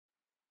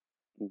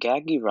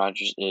Gaggy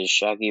Rogers is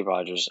Shaggy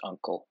Rogers'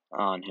 uncle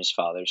on his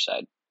father's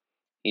side.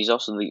 He's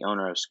also the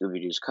owner of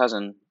Scooby-Doo's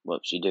cousin,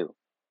 Whoopsie-Doo.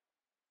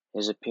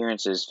 His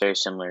appearance is very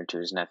similar to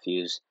his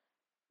nephew's,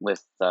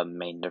 with the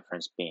main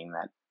difference being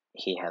that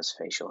he has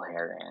facial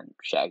hair and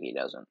Shaggy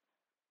doesn't.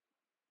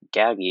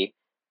 Gaggy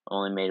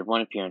only made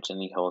one appearance in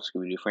the whole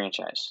Scooby-Doo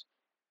franchise,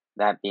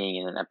 that being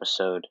in an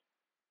episode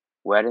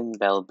Wedding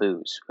Belle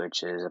Booze,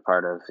 which is a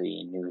part of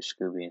the new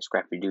Scooby and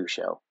Scrappy-Doo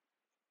show.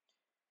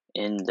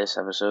 In this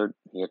episode,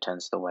 he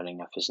attends the wedding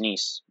of his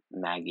niece,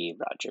 Maggie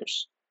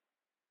Rogers.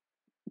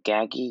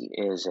 Gaggy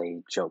is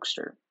a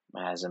jokester,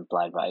 as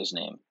implied by his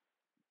name,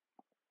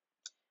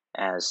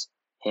 as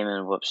him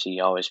and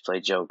Whoopsie always play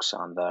jokes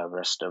on the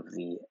rest of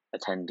the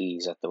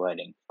attendees at the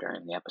wedding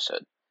during the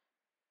episode.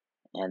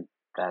 And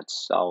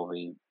that's all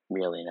we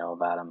really know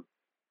about him.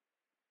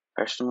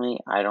 Personally,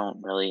 I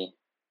don't really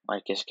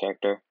like his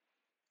character.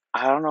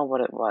 I don't know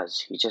what it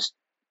was. He just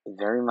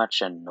very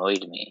much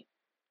annoyed me.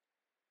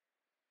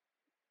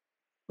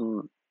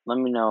 Let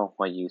me know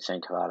what you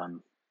think about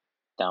him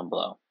down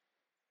below.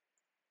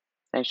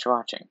 Thanks for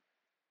watching,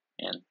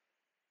 and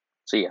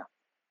see ya.